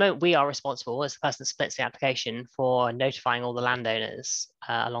Authority, so at the moment we are responsible as the person that splits the application for notifying all the landowners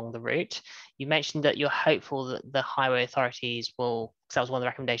along the route. You mentioned that you're hopeful that the highway authorities will, because that was one of the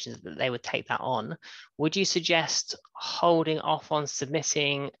recommendations, that they would take that on. Would you suggest holding off on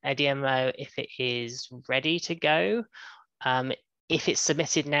submitting a DMO if it is ready to go? If it's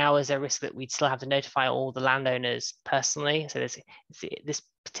submitted now, is there a risk that we'd still have to notify all the landowners personally? So this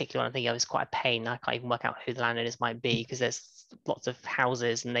particular one I think of is quite a pain. I can't even work out who the landowners might be, because there's lots of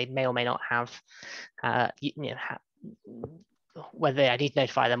houses and they may or may not have, whether I need to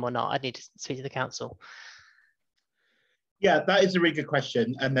notify them or not. I'd need to speak to the council. Yeah, that is a really good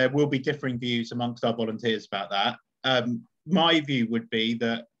question, and there will be differing views amongst our volunteers about that. My view would be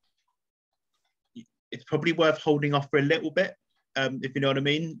that it's probably worth holding off for a little bit, if you know what I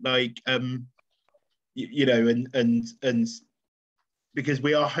mean. Like, and because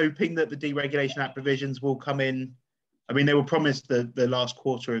we are hoping that the Deregulation Act provisions will come in. I mean, they were promised the last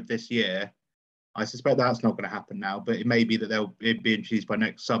quarter of this year. I suspect that's not going to happen now, but it may be that they'll be introduced by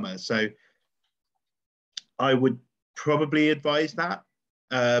next summer. So I would probably advise that.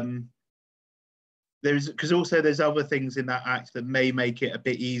 Because also there's other things in that act that may make it a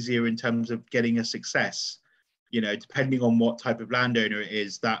bit easier in terms of getting a success. Depending on what type of landowner it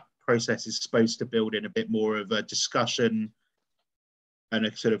is, that process is supposed to build in a bit more of a discussion and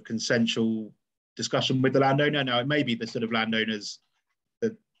a sort of consensual discussion with the landowner. Now, it may be the sort of landowners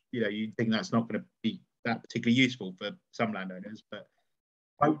that, you think that's not going to be that particularly useful for some landowners, but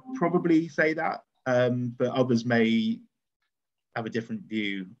I would probably say that, but others may have a different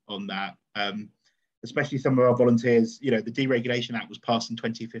view on that. especially some of our volunteers, you know, the Deregulation Act was passed in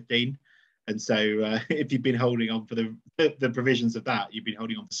 2015. And so if you've been holding on for the provisions of that, you've been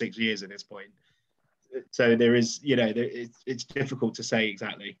holding on for 6 years at this point. So there is, you know, it's difficult to say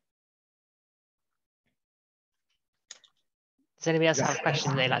exactly. Does anybody else have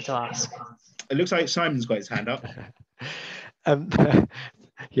questions they'd like to ask? It looks like Simon's got his hand up.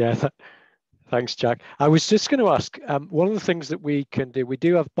 Yeah, thanks, Jack. I was just going to ask, one of the things that we can do, we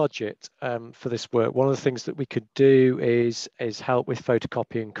do have budget for this work. One of the things that we could do is help with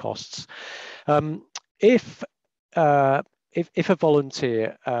photocopying costs. If a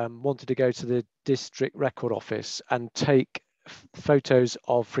volunteer wanted to go to the district record office and take photos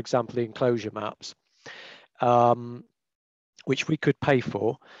of, for example, the enclosure maps, which we could pay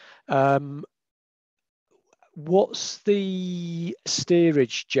for, what's the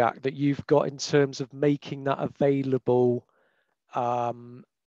steerage, Jack, that you've got in terms of making that available more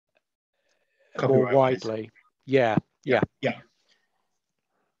widely? Yeah. The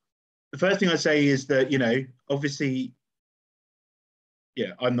first thing I say is that, you know, obviously,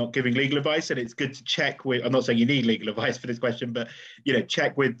 yeah, I'm not giving legal advice, and it's good to check with, I'm not saying you need legal advice for this question, but, you know,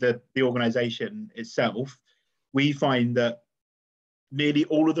 check with the organization itself. We find that nearly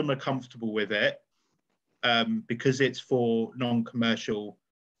all of them are comfortable with it. Because it's for non-commercial,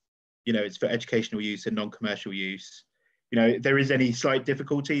 you know, it's for educational use and non-commercial use. You know, if there is any slight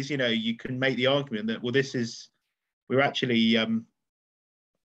difficulties, you know, you can make the argument that, well, we're actually, you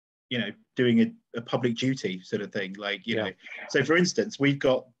know, doing a public duty sort of thing. Like, you know, so for instance, we've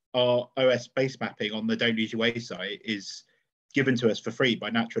got our OS base mapping on the DLYW site is given to us for free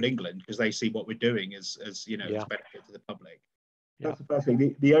by Natural England, because they see what we're doing as you know, as benefit to the public. That's the first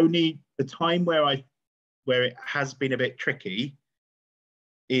thing. The time where it has been a bit tricky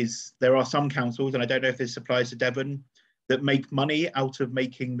is there are some councils, and I don't know if this applies to Devon, that make money out of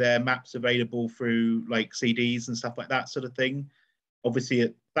making their maps available through like CDs and stuff like that sort of thing. Obviously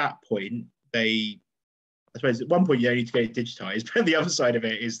at that point, I suppose at one point you need to get it digitized, but the other side of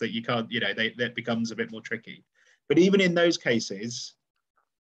it is that you can't, you know, that becomes a bit more tricky. But even in those cases,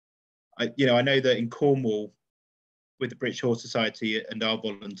 I know that in Cornwall, with the British Horse Society and our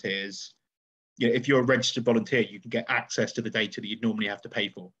volunteers, you know, if you're a registered volunteer, you can get access to the data that you'd normally have to pay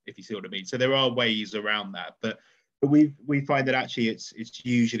for, if you see what I mean. So there are ways around that, but we find that actually it's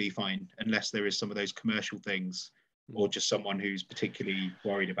usually fine, unless there is some of those commercial things, or just someone who's particularly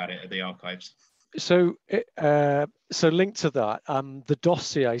worried about it at the archives. So linked to that, the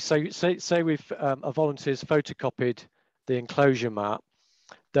dossier. So say we've a volunteer's photocopied the enclosure map,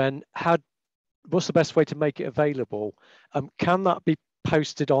 then what's the best way to make it available? Can that be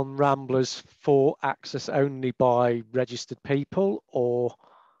posted on Ramblers for access only by registered people, or?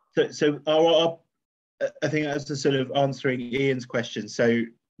 So I think that's the sort of answering Ian's question. So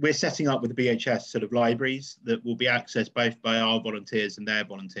we're setting up with the BHS sort of libraries that will be accessed both by our volunteers and their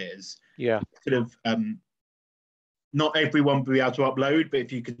volunteers. Yeah. Sort of, not everyone will be able to upload, but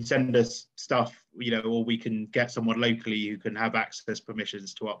if you can send us stuff, you know, or we can get someone locally who can have access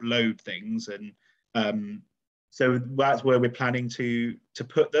permissions to upload things, and so that's where we're planning to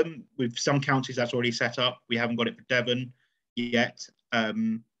put them. With some counties that's already set up. We haven't got it for Devon yet.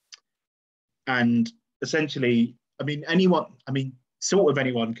 And essentially, sort of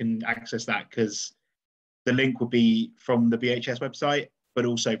anyone can access that, because the link will be from the BHS website, but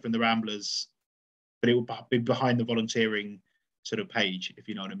also from the Ramblers, but it will be behind the volunteering sort of page, if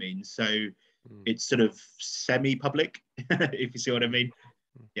you know what I mean. So it's sort of semi-public, if you see what I mean.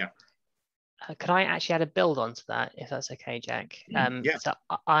 Yeah. Could I actually add a build onto that, if that's okay, Jack? Yeah. So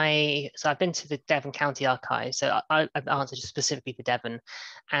I've been to the Devon County Archives, so I've answered specifically for Devon,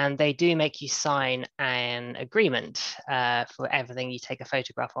 and they do make you sign an agreement for everything you take a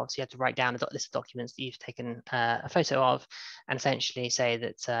photograph of. So you have to write down a list of documents that you've taken a photo of, and essentially say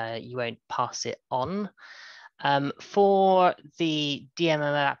that you won't pass it on. For the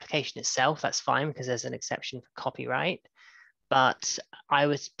DMMO application itself, that's fine, because there's an exception for copyright. But I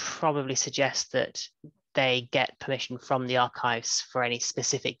would probably suggest that they get permission from the archives for any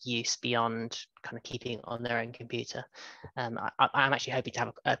specific use beyond kind of keeping it on their own computer. I'm actually hoping to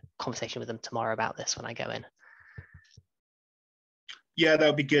have a conversation with them tomorrow about this when I go in. Yeah, that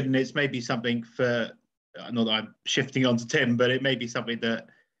would be good. And it's maybe something for, not that I'm shifting on to Tim, but it may be something that,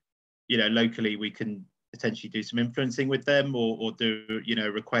 you know, locally we can potentially do some influencing with them, or do, you know,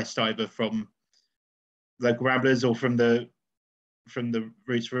 request either from local Ramblers or from the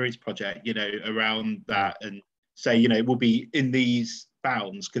Roots for Roots project, you know, around that, and say, you know, it will be in these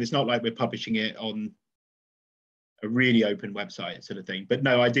bounds, because it's not like we're publishing it on a really open website sort of thing. But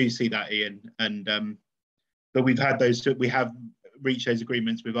no, I do see that, Ian, and but we've had those, we have reached those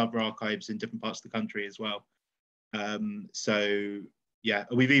agreements with other archives in different parts of the country as well. So yeah,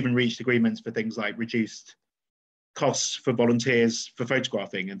 we've even reached agreements for things like reduced costs for volunteers for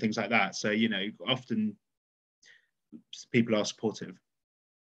photographing and things like that. So, you know, often people are supportive.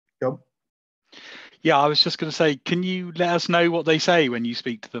 John? Yeah, I was just going to say, can you let us know what they say when you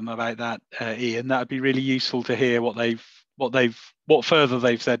speak to them about that, Ian? That would be really useful to hear what further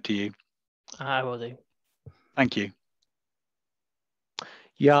they've said to you. I will do. Thank you.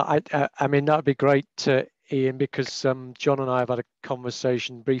 Yeah, I mean, that'd be great, Ian, because John and I have had a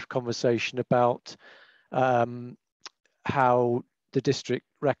brief conversation about how the district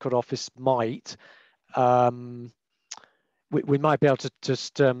record office might, we might be able to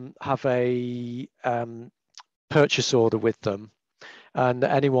just have a purchase order with them, and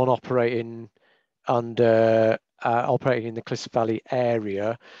anyone operating under operating in the Clyst Valley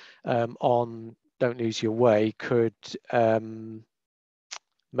area on Don't Lose Your Way could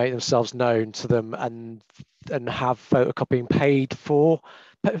make themselves known to them and have photocopying paid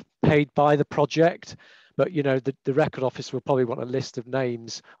by the project. But you know, the record office will probably want a list of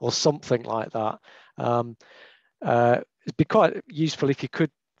names or something like that. It'd be quite useful if you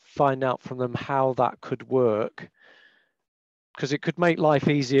could find out from them how that could work, because it could make life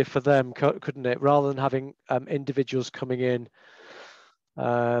easier for them, couldn't it? Rather than having individuals coming in,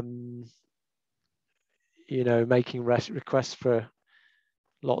 you know, making requests for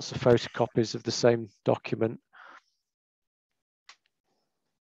lots of photocopies of the same document.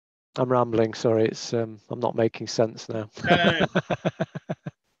 I'm rambling, sorry, it's I'm not making sense now. No.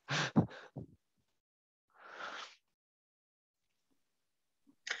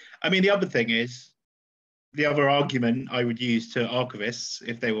 I mean, the other thing is, the other argument I would use to archivists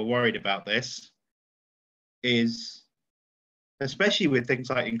if they were worried about this is, especially with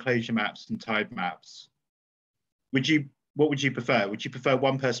things like enclosure maps and tide maps, what would you prefer? Would you prefer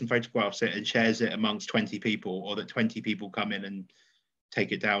one person photographs it and shares it amongst 20 people, or that 20 people come in and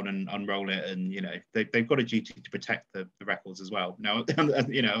take it down and unroll it? And, you know, they've got a duty to protect the records as well. Now,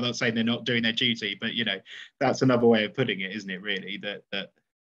 you know, I'm not saying they're not doing their duty, but, you know, that's another way of putting it, isn't it, really? That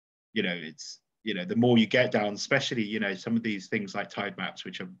you know, it's, you know, the more you get down, especially, you know, some of these things like tide maps,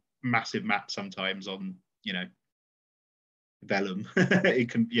 which are massive maps sometimes on, you know, vellum, it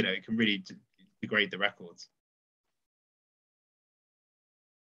can, you know, it can really degrade the records.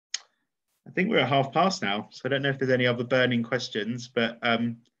 I think we're at past now, so I don't know if there's any other burning questions, but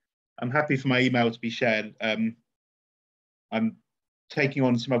I'm happy for my email to be shared. I'm taking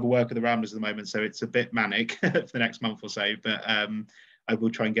on some other work at the Ramblers at the moment, so it's a bit manic for the next month or so, but I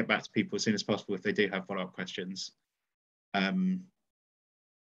will try and get back to people as soon as possible if they do have follow-up questions. But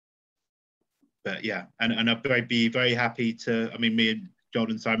yeah, and I'd be very happy to, I mean, me and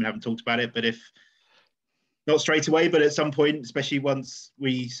John and Simon haven't talked about it, but if not straight away, but at some point, especially once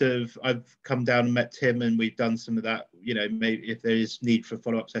we sort of, I've come down and met Tim and we've done some of that, you know, maybe if there is need for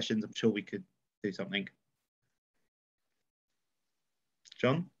follow-up sessions, I'm sure we could do something.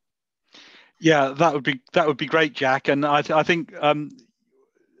 John? Yeah, that would be great, Jack. And I think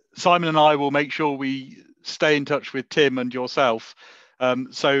Simon and I will make sure we stay in touch with Tim and yourself.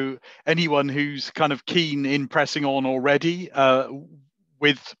 So anyone who's kind of keen in pressing on already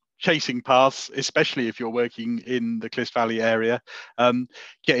with chasing paths, especially if you're working in the Clyst Valley area,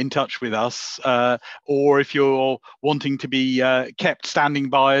 get in touch with us. Or if you're wanting to be kept standing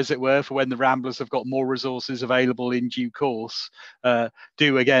by, as it were, for when the Ramblers have got more resources available in due course,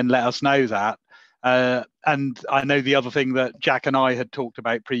 do again let us know that. And I know the other thing that Jack and I had talked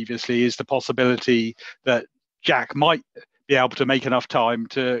about previously is the possibility that Jack might be able to make enough time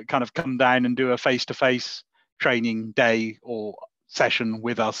to kind of come down and do a face-to-face training day or session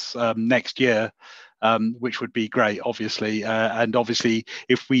with us next year, which would be great, obviously. And obviously,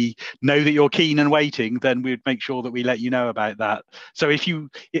 if we know that you're keen and waiting, then we'd make sure that we let you know about that. So if you,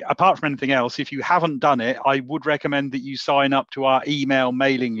 apart from anything else, if you haven't done it, I would recommend that you sign up to our email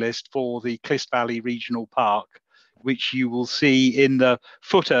mailing list for the Clyst Valley Regional Park, which you will see in the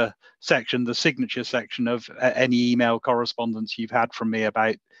footer section, the signature section of any email correspondence you've had from me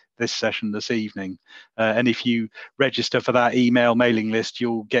about this session this evening. And if you register for that email mailing list,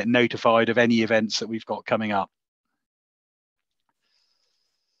 you'll get notified of any events that we've got coming up.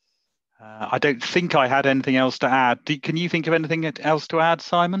 I don't think I had anything else to add. Can you think of anything else to add,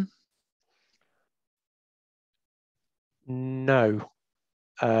 Simon? No.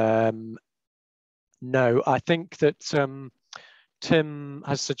 No, I think that Tim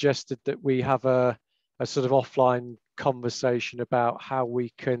has suggested that we have a sort of offline conversation about how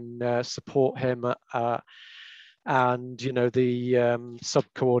we can support him and, you know, the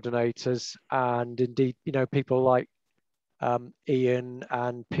sub-coordinators, and indeed, you know, people like Ian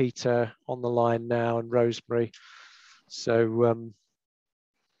and Peter on the line now, and Rosemary. So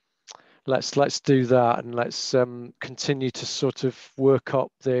let's do that, and let's continue to sort of work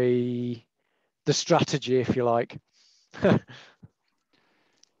up the strategy, if you like.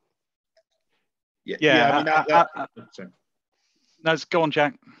 Yeah. I mean, no, go on,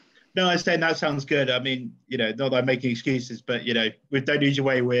 Jack. No, I was saying that sounds good. I mean, not that I'm making excuses, but with Don't Lose Your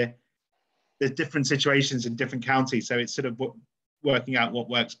Way, there's different situations in different counties, so it's sort of working out what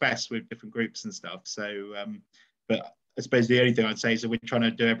works best with different groups and stuff. So, but I suppose the only thing I'd say is that we're trying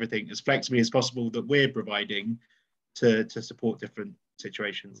to do everything as flexibly as possible that we're providing to support different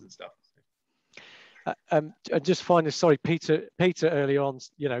situations and stuff. And just finally, sorry, Peter early on,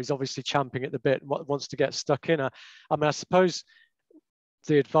 he's obviously champing at the bit and wants to get stuck in. I mean, I suppose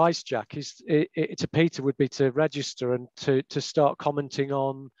the advice, Jack, is to Peter would be to register and to start commenting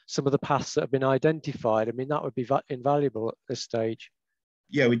on some of the paths that have been identified. I mean, that would be invaluable at this stage.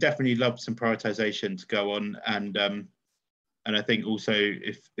 Yeah, we definitely love some prioritization to go on, and I think also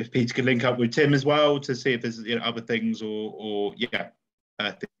if Peter could link up with Tim as well to see if there's other things, or yeah,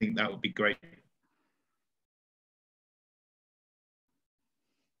 I think that would be great.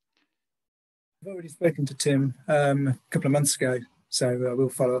 I've already spoken to Tim a couple of months ago, so we'll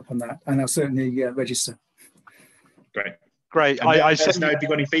follow up on that, and I'll certainly register. Great. And I sent you if you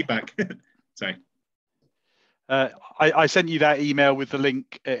got any feedback. Sorry. I sent you that email with the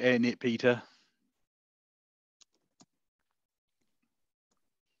link in it, Peter.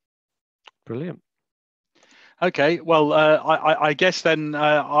 Brilliant. Okay, well, I guess then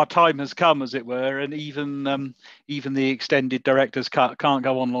our time has come, as it were, and even the extended director's cut can't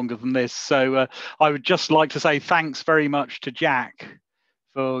go on longer than this. So I would just like to say thanks very much to Jack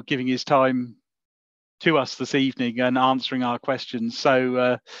for giving his time to us this evening and answering our questions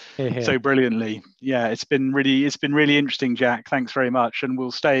so brilliantly. Yeah, it's been really interesting, Jack. Thanks very much, and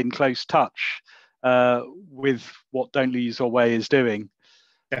we'll stay in close touch with what Don't Lose Your Way is doing.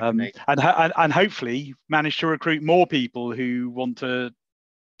 And hopefully manage to recruit more people who want to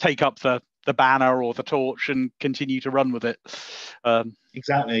take up the banner or the torch and continue to run with it.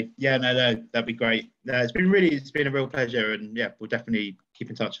 Exactly. Yeah, no, that'd be great. It's been a real pleasure, and yeah, we'll definitely keep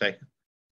in touch, hey.